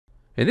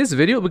In this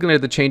video, we're looking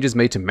at the changes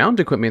made to mount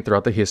equipment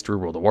throughout the history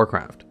of World of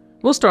Warcraft.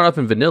 We'll start off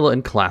in Vanilla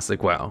and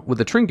Classic WoW, with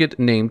a trinket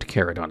named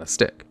Carrot on a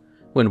Stick.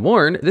 When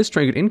worn, this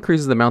trinket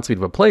increases the mount speed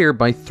of a player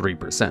by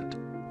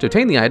 3%. To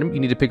obtain the item,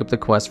 you need to pick up the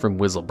quest from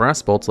Whizzle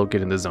Brass Bolts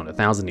located in the Zone of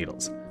Thousand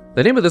Needles.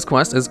 The name of this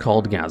quest is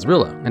called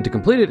Gazrilla, and to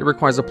complete it, it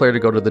requires a player to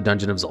go to the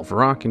Dungeon of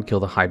Zul'Farrak and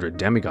kill the Hydra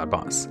Demigod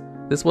boss.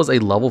 This was a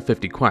level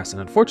 50 quest, and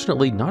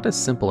unfortunately not as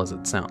simple as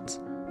it sounds.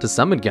 To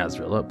summon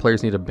Gazrilla,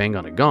 players need to bang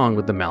on a gong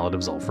with the Mallet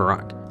of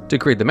Zul'Farrak. To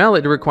create the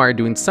mallet, it required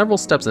doing several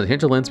steps in the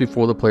hinterlands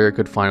before the player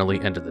could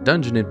finally enter the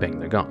dungeon and bang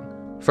the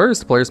gong.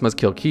 First, players must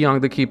kill Kiong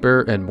the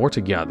Keeper and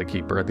Mortigia the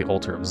Keeper at the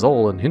altar of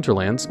Zol in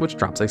Hinterlands, which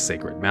drops a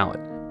sacred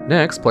mallet.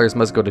 Next, players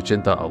must go to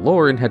Chintha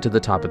Alor and head to the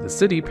top of the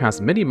city past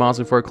many mobs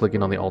before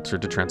clicking on the altar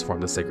to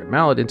transform the sacred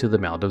mallet into the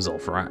Mallet of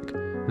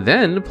Zul'Farrak.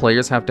 Then,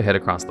 players have to head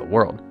across the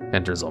world,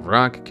 enter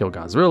Zul'Farrak, kill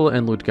Gazrilla,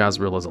 and loot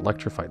Gazrilla's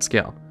electrified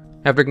scale.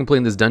 After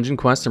completing this dungeon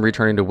quest and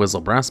returning to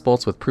Whizzle Brass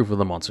Bolts with proof of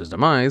the monster's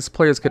demise,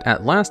 players could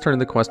at last turn in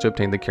the quest to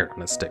obtain the Carrot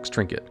on a Stick's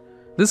trinket.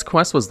 This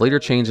quest was later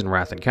changed in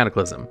Wrath and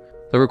Cataclysm.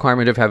 The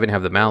requirement of having to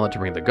have the mallet to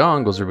ring the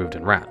gong was removed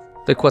in Wrath.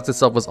 The quest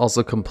itself was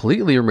also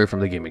completely removed from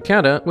the game of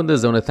Kata when the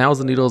Zone of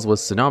Thousand Needles was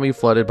tsunami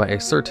flooded by a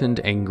certain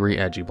angry,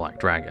 edgy black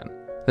dragon.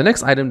 The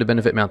next item to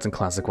benefit mounts in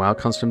Classic WoW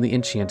comes from the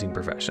enchanting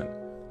profession.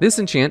 This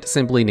enchant,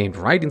 simply named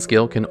Riding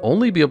Skill, can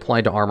only be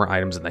applied to armor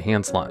items in the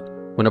hand slot.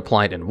 When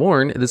applied and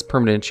worn, this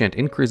permanent enchant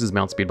increases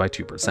mount speed by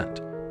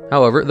 2%.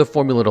 However, the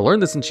formula to learn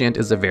this enchant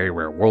is a very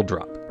rare world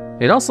drop.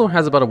 It also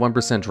has about a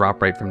 1%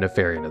 drop rate from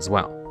Nefarian as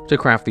well. To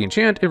craft the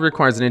enchant, it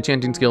requires an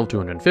enchanting skill of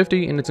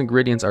 250, and its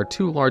ingredients are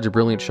 2 large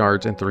brilliant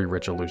shards and 3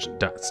 rich illusion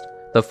dust.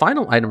 The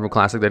final item from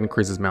Classic that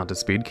increases mounted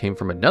speed came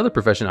from another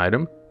profession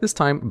item, this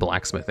time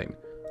blacksmithing.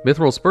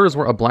 Mithril spurs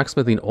were a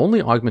blacksmithing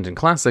only augment in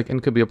Classic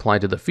and could be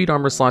applied to the feet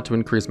armor slot to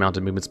increase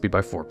mounted movement speed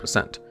by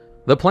 4%.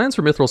 The plans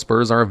for Mithril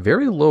spurs are a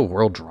very low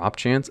world drop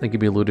chance and can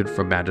be looted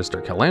from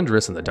Magister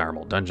Calandris in the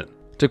Direwolf dungeon.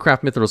 To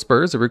craft Mithril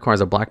spurs, it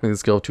requires a blacksmithing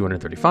skill of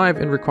 235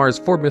 and requires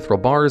 4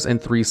 Mithril bars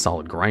and 3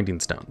 solid grinding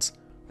stones.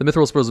 The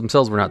Mithril spurs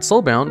themselves were not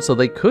soulbound, so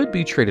they could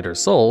be traded or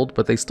sold,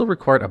 but they still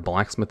required a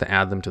blacksmith to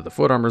add them to the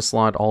foot armor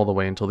slot all the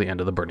way until the end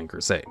of the Burning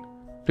Crusade.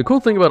 The cool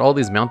thing about all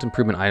these mount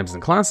improvement items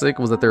in Classic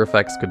was that their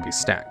effects could be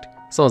stacked.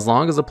 So as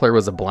long as a player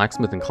was a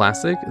blacksmith in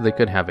Classic, they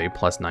could have a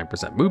plus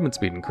 9% movement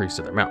speed increase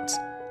to their mounts.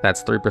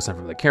 That's 3%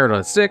 from the Carrot on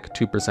a Stick,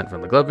 2%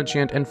 from the Glove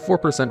enchant, and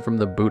 4% from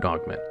the Boot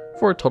augment,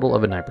 for a total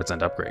of a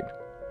 9% upgrade.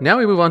 Now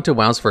we move on to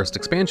WoW's first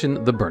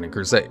expansion, the Burning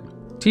Crusade.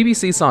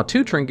 TBC saw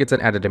 2 trinkets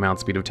that added a mount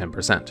speed of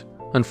 10%.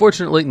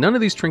 Unfortunately, none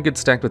of these trinkets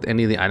stacked with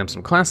any of the items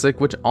from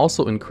Classic, which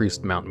also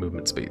increased mount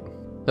movement speed.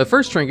 The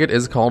first trinket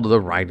is called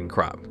the Riding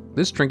Crop.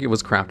 This trinket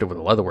was crafted with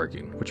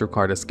leatherworking, which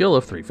required a skill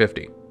of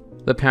 350.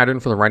 The pattern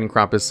for the Riding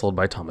Crop is sold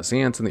by Thomas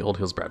Yance in the Old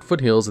Hillsbrad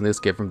Foothills in the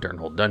Escape from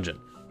Durnhold dungeon,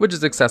 which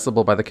is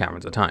accessible by the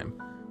Caverns of Time.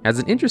 As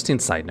an interesting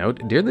side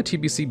note, during the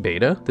TBC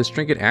beta, this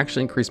trinket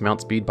actually increased mount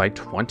speed by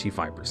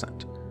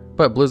 25%.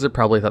 But Blizzard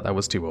probably thought that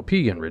was too OP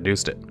and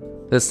reduced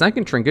it. The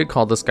second trinket,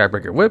 called the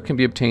Skybreaker Whip, can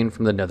be obtained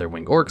from the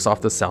Netherwing Orcs off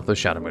the south of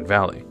Shadowmoon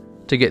Valley.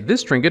 To get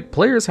this trinket,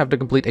 players have to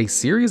complete a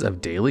series of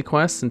daily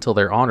quests until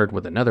they're honored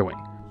with a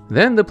Netherwing.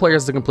 Then the player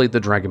has to complete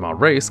the Dragonmaw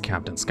race,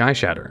 Captain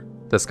Skyshatter.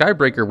 The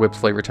Skybreaker Whip's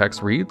flavor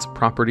text reads,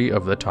 "Property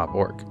of the Top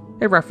Orc,"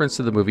 a reference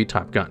to the movie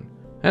Top Gun.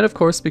 And of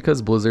course,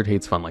 because Blizzard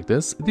hates fun like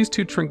this, these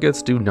 2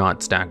 trinkets do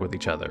not stack with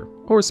each other,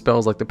 or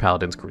spells like the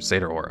Paladin's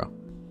Crusader aura.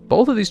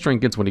 Both of these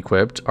trinkets, when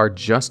equipped, are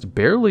just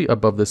barely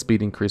above the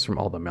speed increase from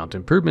all the mount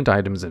improvement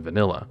items in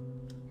Vanilla.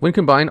 When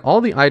combined, all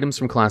the items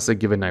from Classic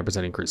give a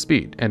 9% increased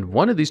speed, and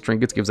one of these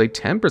trinkets gives a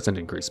 10%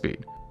 increased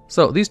speed.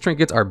 So these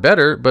trinkets are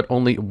better, but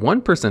only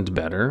 1%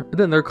 better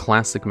than their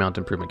Classic mount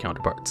improvement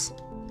counterparts.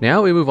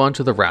 Now we move on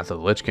to the Wrath of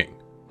the Lich King.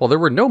 While there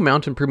were no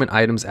mount improvement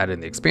items added in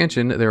the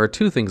expansion, there are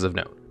 2 things of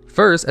note.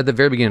 First, at the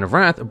very beginning of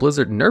Wrath,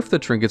 Blizzard nerfed the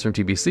trinkets from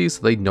TBC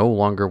so they no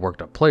longer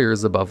worked up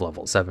players above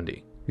level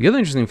 70. The other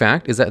interesting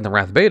fact is that in the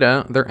Wrath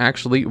beta, there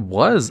actually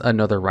was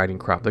another Riding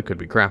Crop that could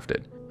be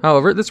crafted.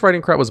 However, this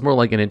Riding Crop was more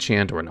like an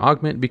enchant or an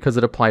augment because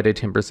it applied a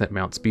 10%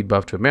 mount speed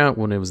buff to a mount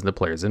when it was in the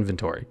player's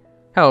inventory.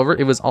 However,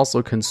 it was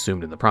also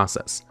consumed in the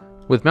process.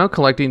 With mount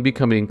collecting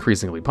becoming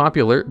increasingly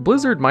popular,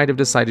 Blizzard might have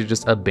decided to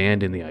just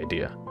abandon the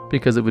idea,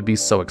 because it would be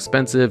so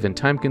expensive and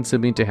time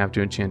consuming to have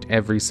to enchant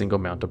every single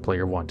mount a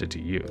player wanted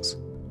to use.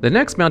 The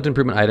next mount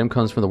improvement item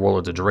comes from the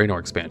Warlords of Draenor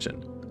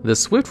expansion. The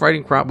Swift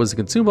Riding Crop was a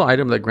consumable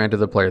item that granted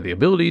the player the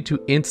ability to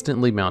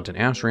instantly mount an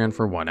Ashran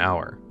for 1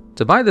 hour.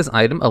 To buy this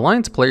item,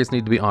 Alliance players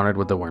need to be honored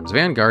with the Worm's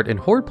Vanguard, and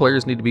Horde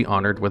players need to be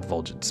honored with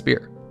Vol'jin's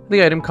Spear.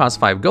 The item costs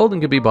 5 gold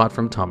and can be bought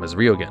from Thomas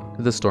Ryogen,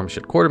 the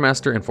Stormship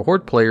Quartermaster, and for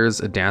Horde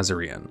players,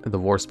 Dazarian, the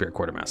Warspear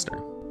Quartermaster.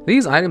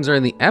 These items are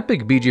in the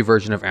epic BG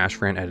version of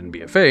Ashran and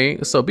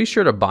BFA, so be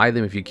sure to buy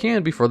them if you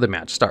can before the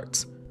match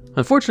starts.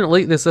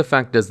 Unfortunately, this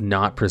effect does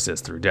not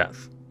persist through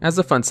death. As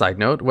a fun side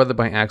note, whether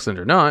by accident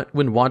or not,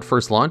 when WoD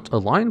first launched,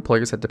 Alliance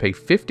players had to pay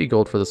 50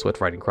 gold for the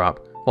Swift Riding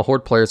Crop, while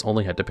Horde players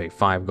only had to pay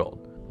 5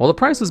 gold. While the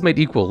price was made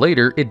equal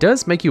later, it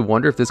does make you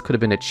wonder if this could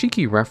have been a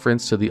cheeky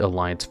reference to the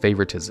Alliance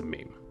favoritism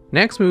meme.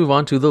 Next, we move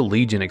on to the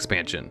Legion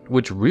expansion,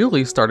 which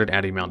really started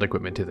adding mount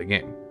equipment to the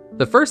game.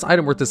 The first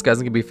item worth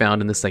discussing can be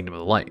found in the Sanctum of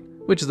the Light,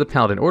 which is a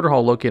Paladin Order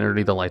Hall located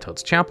underneath the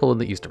Lighthouse Chapel in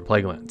the Eastern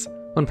Plaguelands.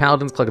 When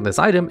Paladins click on this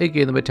item, it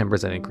gave them a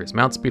 10% increased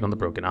mount speed on the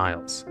Broken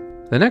Isles.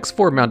 The next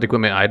 4 mount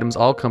equipment items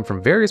all come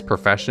from various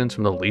professions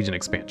from the Legion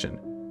expansion.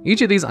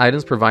 Each of these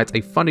items provides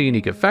a fun and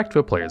unique effect to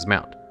a player's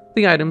mount.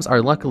 The items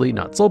are luckily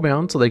not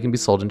soulbound, so they can be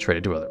sold and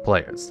traded to other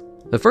players.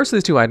 The first of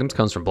these 2 items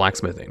comes from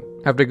blacksmithing.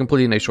 After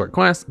completing a short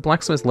quest,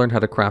 blacksmiths learn how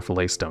to craft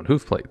lace-stone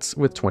hoofplates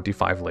with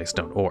 25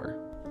 lace-stone ore.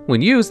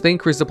 When used, they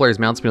increase the player's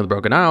mount speed on the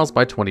Broken Isles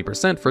by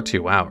 20% for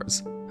 2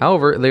 hours.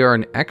 However, they are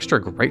an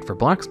extra great for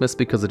blacksmiths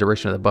because the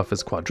duration of the buff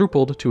is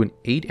quadrupled to an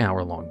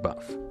 8-hour-long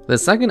buff. The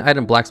second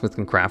item blacksmith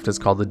can craft is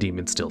called the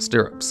Demon Steel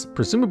Stirrups,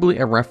 presumably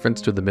a reference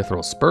to the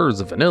mithril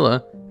spurs of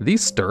vanilla.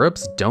 These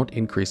stirrups don't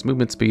increase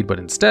movement speed, but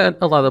instead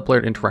allow the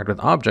player to interact with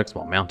objects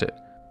while mounted.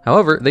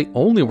 However, they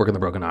only work in the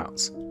Broken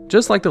Isles.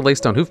 Just like the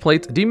lace-stone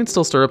hoofplates, Demon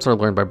Steel Stirrups are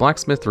learned by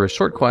blacksmith through a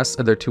short quest,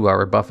 and their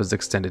 2-hour buff is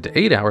extended to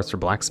 8 hours for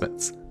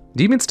blacksmiths.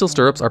 Demon Steel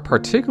Stirrups are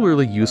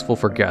particularly useful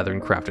for gathering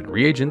crafted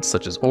reagents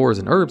such as ores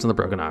and herbs in the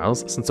Broken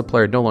Isles, since the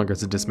player no longer has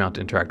to dismount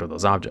to interact with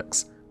those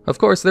objects. Of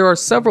course, there are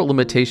several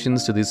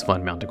limitations to these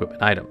fun mount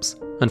equipment items.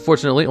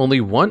 Unfortunately, only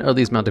one of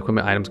these mount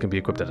equipment items can be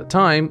equipped at a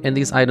time, and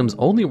these items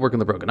only work in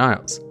the Broken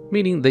Isles,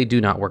 meaning they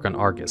do not work on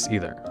Argus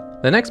either.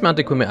 The next mount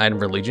equipment item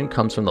for Legion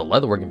comes from the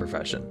leatherworking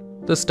profession.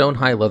 The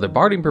stone-high leather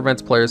barding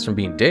prevents players from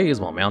being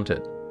dazed while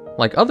mounted.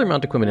 Like other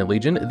mount equipment in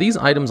Legion, these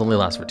items only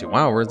last for 2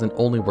 hours and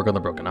only work on the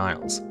Broken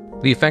Isles.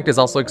 The effect is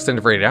also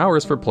extended for 8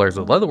 hours for players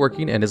with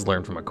leatherworking and is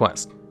learned from a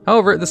quest.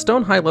 However, the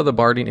stone-hide leather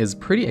barding is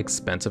pretty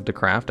expensive to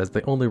craft as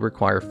they only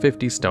require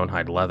 50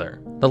 stone-hide leather.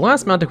 The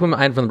last mount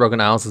equipment item from the Broken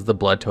Isles is the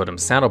Blood Totem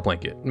Saddle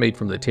Blanket, made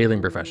from the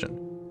tailoring profession.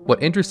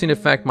 What interesting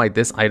effect might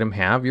this item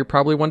have, you're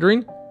probably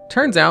wondering?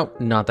 Turns out,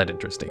 not that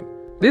interesting.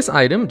 This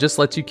item just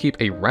lets you keep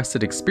a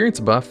rested experience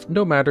buff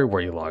no matter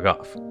where you log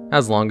off,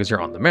 as long as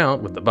you're on the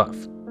mount with the buff.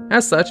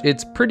 As such,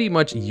 it's pretty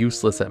much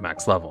useless at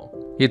max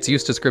level. Its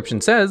use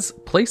description says,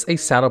 place a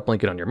saddle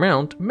blanket on your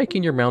mount,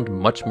 making your mount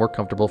much more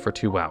comfortable for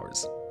 2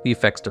 hours. The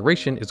effect's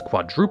duration is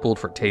quadrupled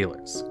for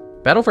tailors.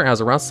 Battle for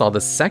Azeroth saw the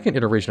second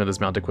iteration of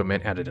this mount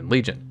equipment added in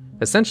Legion.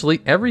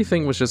 Essentially,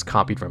 everything was just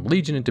copied from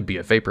Legion into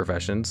BFA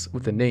professions,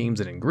 with the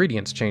names and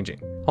ingredients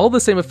changing. All the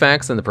same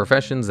effects and the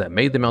professions that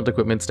made the mount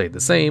equipment stayed the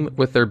same,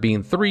 with there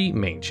being 3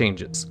 main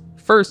changes.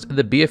 First,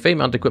 the BFA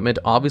mount equipment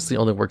obviously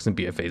only works in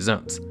BFA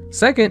zones.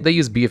 Second, they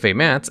use BFA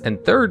mats, and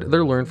third,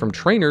 they're learned from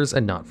trainers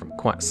and not from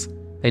quests.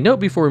 A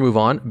note before we move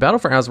on, Battle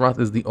for Azeroth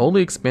is the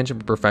only expansion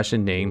where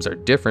profession names are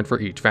different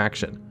for each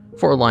faction.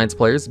 For Alliance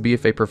players,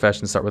 BFA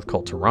professions start with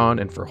Kul Tiran,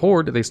 and for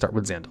Horde, they start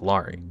with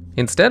Zandalari.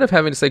 Instead of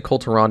having to say Kul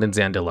Tiran and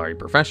Zandalari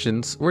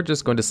professions, we're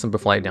just going to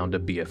simplify it down to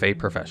BFA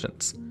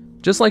professions.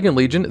 Just like in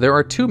Legion, there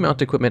are 2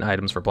 mount equipment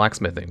items for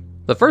blacksmithing.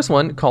 The first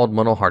one, called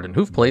Mono-Hardened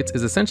Hoofplates,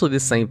 is essentially the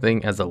same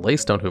thing as the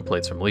Lace-Stone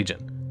Hoofplates from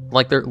Legion.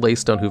 Like their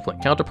Lace-Stone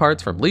Hoofplate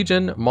counterparts from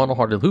Legion,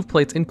 Mono-Hardened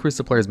Hoofplates increase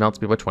the player's mount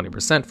speed by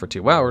 20% for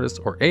 2 hours,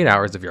 or 8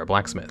 hours if you're a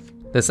blacksmith.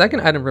 The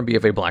second item from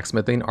BFA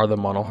blacksmithing are the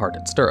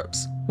Mono-Hardened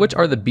Stirrups, which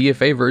are the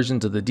BFA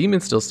versions of the Demon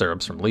Steel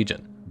Stirrups from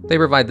Legion. They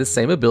provide the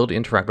same ability to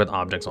interact with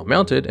objects while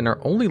mounted and are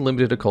only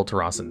limited to Kul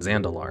Tiran and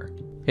Zandalar.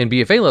 In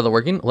BFA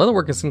leatherworking,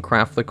 leatherworkers can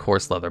craft the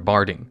coarse leather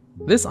barding.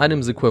 This item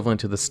is equivalent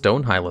to the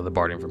stone-high leather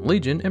barding from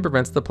Legion and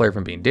prevents the player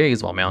from being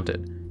dazed while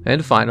mounted.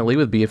 And finally,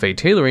 with BFA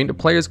tailoring,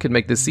 players can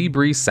make the Sea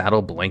Breeze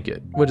Saddle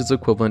Blanket, which is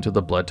equivalent to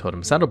the Blood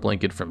Totem Saddle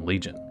Blanket from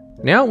Legion.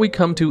 Now we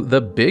come to the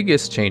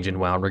biggest change in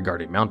WoW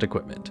regarding mount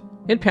equipment.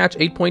 In patch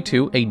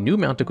 8.2, a new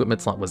mount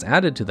equipment slot was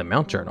added to the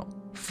mount journal.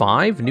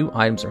 5 new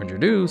items are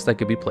introduced that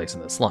could be placed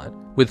in the slot,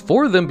 with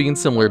 4 of them being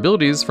similar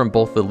abilities from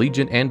both the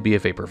Legion and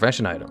BFA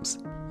profession items.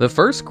 The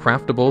first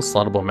craftable,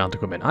 slottable mount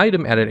equipment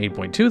item added in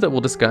 8.2 that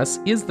we'll discuss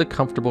is the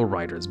Comfortable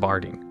Rider's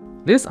Barding.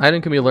 This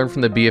item can be learned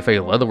from the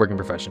BFA leatherworking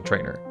profession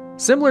trainer.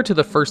 Similar to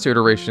the first 2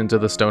 iterations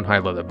of the Stone-High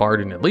Leather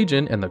Barding in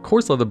Legion and the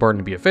Coarse Leather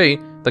Barding in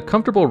BFA, the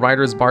Comfortable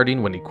Rider's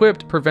Barding, when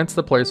equipped, prevents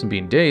the players from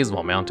being dazed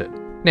while mounted.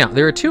 Now,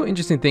 there are 2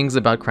 interesting things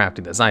about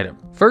crafting this item.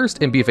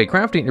 First, in BFA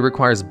crafting, it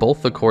requires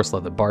both the Coarse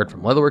Leather Bard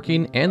from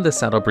leatherworking and the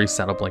Saddle Breeze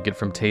Saddle Blanket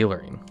from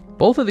tailoring.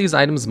 Both of these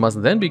items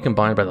must then be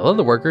combined by the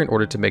leatherworker in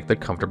order to make the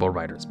Comfortable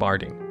Rider's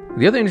Barding.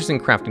 The other interesting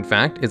crafting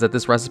fact is that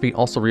this recipe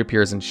also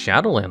reappears in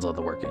Shadowlands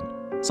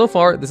leatherworking. So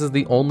far, this is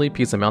the only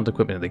piece of mount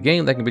equipment in the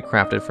game that can be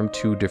crafted from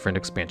 2 different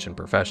expansion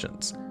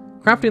professions.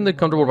 Crafting the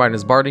Comfortable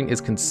Rider's Barding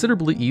is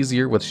considerably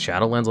easier with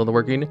Shadowlands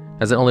leatherworking,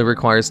 as it only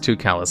requires 2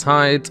 callous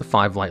hides,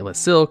 5 lightless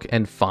silk,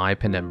 and 5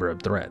 penumbra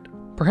of thread.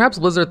 Perhaps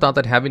Blizzard thought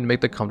that having to make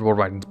the Comfortable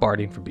Rider's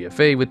Barding from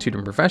BFA with 2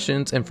 different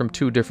professions and from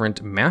 2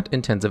 different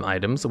mat-intensive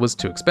items was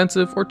too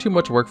expensive or too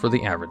much work for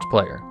the average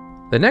player.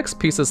 The next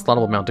piece of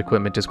slottable mount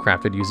equipment is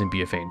crafted using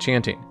BFA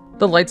enchanting.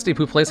 The Lightsteep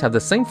hoofplates have the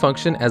same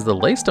function as the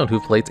Lace-Stone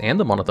hoofplates and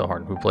the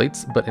Mono-Hardened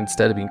hoofplates, but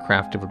instead of being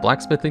crafted with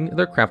blacksmithing,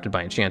 they're crafted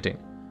by enchanting.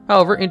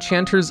 However,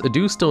 enchanters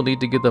do still need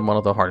to get the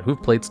Mono-Hardened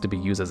hoofplates to be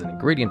used as an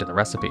ingredient in the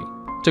recipe.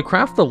 To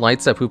craft the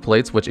light step hoof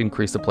plates, which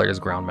increase the player's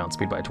ground mount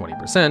speed by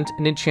 20%,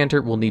 an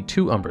enchanter will need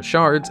 2 Umbra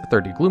shards,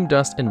 30 gloom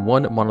dust, and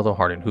 1 monolith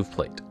hardened hoof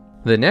plate.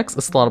 The next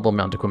slottable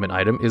mount equipment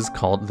item is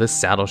called the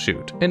saddle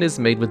chute and is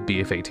made with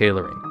BFA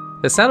tailoring.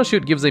 The saddle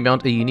chute gives a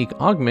mount a unique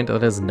augment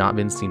that has not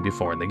been seen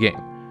before in the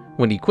game.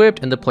 When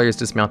equipped and the player is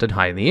dismounted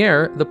high in the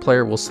air, the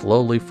player will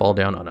slowly fall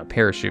down on a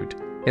parachute,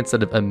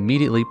 instead of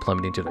immediately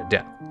plummeting to their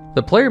death.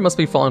 The player must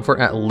be falling for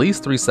at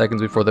least 3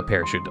 seconds before the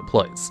parachute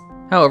deploys.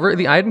 However,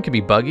 the item can be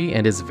buggy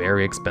and is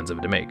very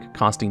expensive to make,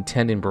 costing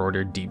 10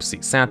 embroidered deep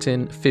sea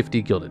satin,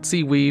 50 gilded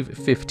sea weave,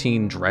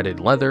 15 dreaded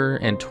leather,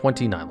 and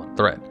 20 nylon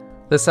thread.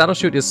 The saddle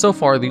chute is so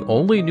far the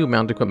only new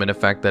mount equipment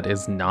effect that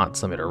is not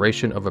some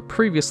iteration of a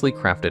previously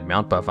crafted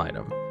mount buff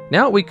item.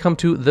 Now we come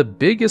to the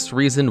biggest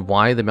reason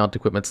why the mount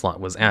equipment slot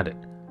was added.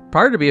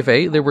 Prior to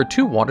BFA, there were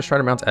 2 Water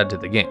Strider mounts added to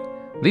the game.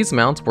 These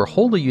mounts were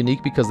wholly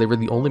unique because they were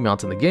the only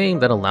mounts in the game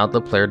that allowed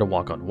the player to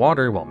walk on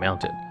water while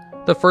mounted.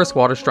 The first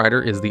Water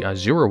Strider is the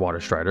Azure Water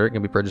Strider. It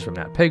can be purchased from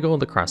Nat Pego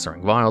and the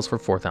Crossring Vials for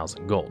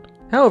 4,000 gold.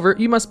 However,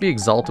 you must be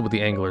exalted with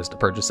the anglers to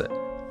purchase it.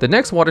 The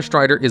next Water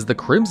Strider is the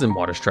Crimson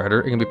Water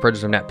Strider. It can be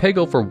purchased from Nat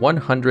Pego for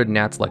 100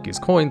 Nat's Lucky's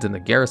coins in the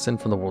Garrison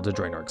from the Worlds of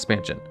Draenor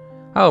expansion.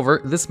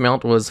 However, this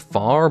mount was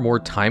far more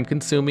time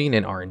consuming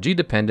and RNG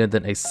dependent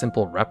than a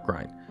simple rep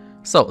grind,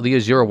 so the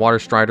Azure Water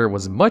Strider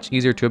was much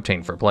easier to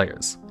obtain for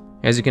players.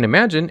 As you can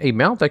imagine, a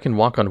mount that can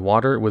walk on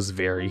water was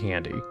very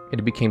handy, and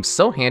it became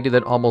so handy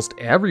that almost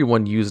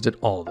everyone used it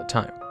all the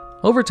time.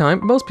 Over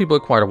time, most people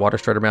acquired a Water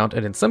Strider mount,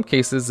 and in some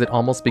cases it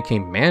almost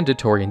became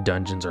mandatory in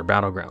dungeons or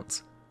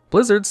battlegrounds.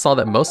 Blizzard saw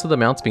that most of the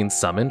mounts being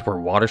summoned were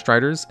Water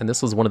Striders, and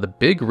this was one of the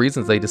big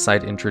reasons they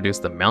decided to introduce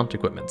the mount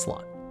equipment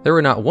slot. There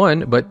were not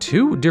 1, but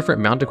 2 different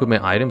mount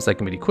equipment items that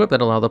can be equipped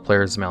that allow the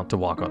player's mount to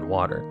walk on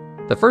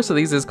water. The first of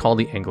these is called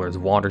the Angler's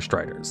Water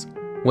Striders.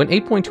 When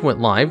 8.2 went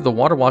live, the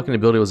water walking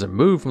ability was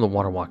removed from the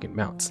water walking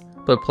mounts,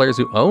 but players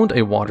who owned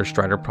a Water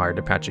Strider prior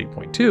to patch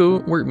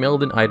 8.2 were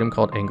mailed an item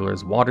called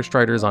Angler's Water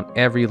Striders on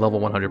every level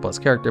 100 plus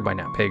character by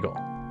Nat Pego.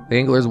 The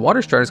Angler's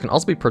Water Striders can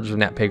also be purchased with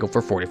Nat Pego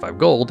for 45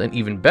 gold, and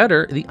even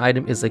better, the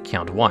item is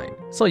account wide,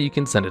 so you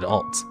can send it to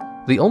alts.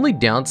 The only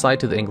downside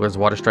to the Angler's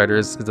Water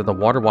Striders is that the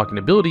water walking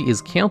ability is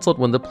cancelled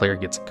when the player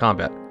gets in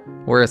combat,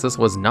 whereas this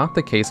was not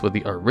the case with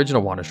the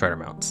original Water Strider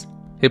mounts.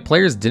 If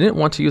players didn't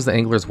want to use the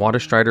Angler's Water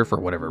Strider for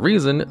whatever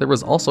reason, there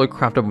was also a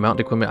craftable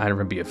mount equipment item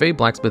from BFA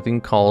Blacksmithing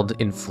called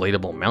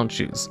Inflatable Mount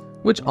Shoes,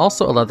 which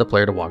also allowed the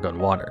player to walk on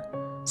water.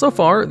 So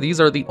far,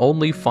 these are the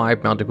only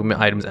 5 mount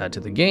equipment items added to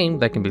the game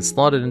that can be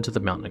slotted into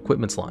the mount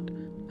equipment slot.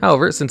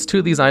 However, since 2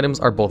 of these items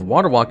are both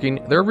water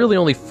walking, there are really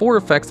only 4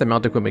 effects that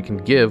mount equipment can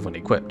give when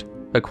equipped.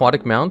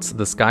 Aquatic mounts,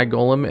 the Sky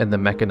Golem, and the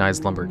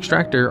Mechanized Lumber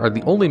Extractor are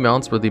the only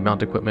mounts where the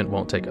mount equipment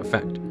won't take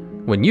effect.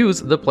 When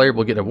used, the player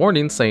will get a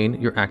warning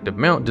saying your active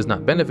mount does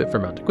not benefit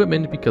from mount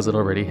equipment because it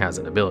already has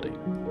an ability.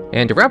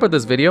 And to wrap up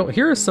this video,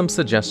 here are some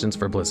suggestions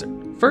for Blizzard.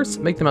 First,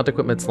 make the mount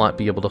equipment slot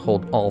be able to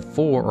hold all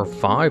 4 or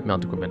 5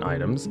 mount equipment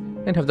items,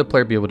 and have the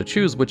player be able to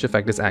choose which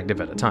effect is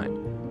active at a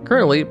time.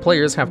 Currently,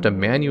 players have to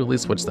manually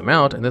switch them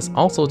out, and this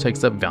also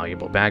takes up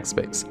valuable bag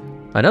space.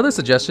 Another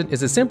suggestion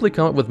is to simply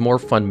come up with more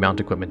fun mount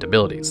equipment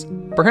abilities.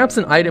 Perhaps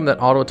an item that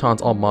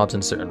auto-taunts all mobs in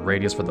a certain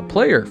radius for the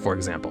player, for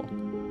example.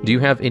 Do you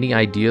have any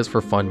ideas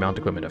for fun mount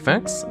equipment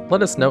effects?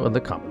 Let us know in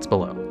the comments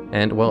below.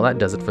 And well, that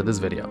does it for this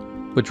video,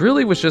 which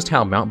really was just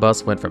how mount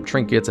buffs went from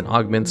trinkets and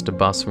augments to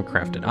buffs from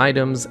crafted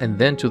items, and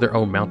then to their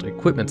own mount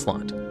equipment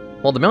slot.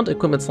 While the mount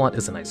equipment slot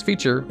is a nice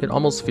feature, it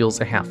almost feels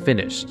half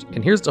finished,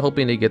 and here's to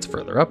hoping it gets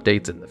further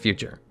updates in the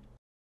future.